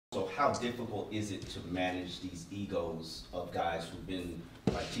how difficult is it to manage these egos of guys who've been,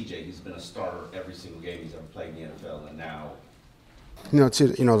 like TJ, he's been a starter every single game he's ever played in the NFL, and now.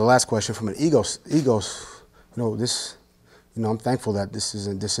 The last question from an egos. I'm thankful that this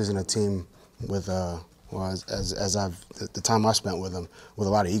isn't a team with as I've the time I spent with them with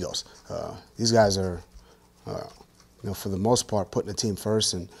a lot of egos. These guys are, for the most part, putting the team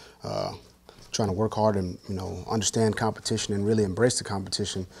first and trying to work hard and understand competition and really embrace the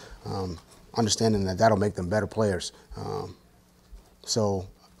competition, understanding that that'll make them better players. So,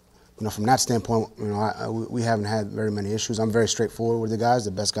 from that standpoint, we haven't had very many issues. I'm very straightforward with the guys.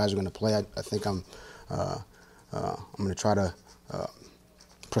 The best guys are going to play. I think I'm going to try to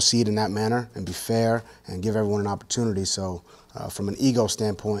proceed in that manner and be fair and give everyone an opportunity. So, from an ego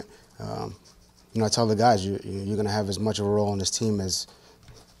standpoint, I tell the guys you're going to have as much of a role on this team as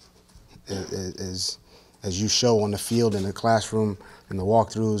you show on the field, in the classroom, in the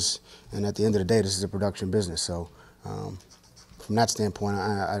walkthroughs, and at the end of the day, this is a production business. So, from that standpoint,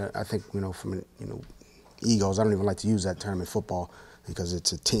 I think from egos, I don't even like to use that term in football because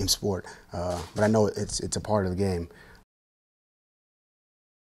it's a team sport, but I know it's a part of the game.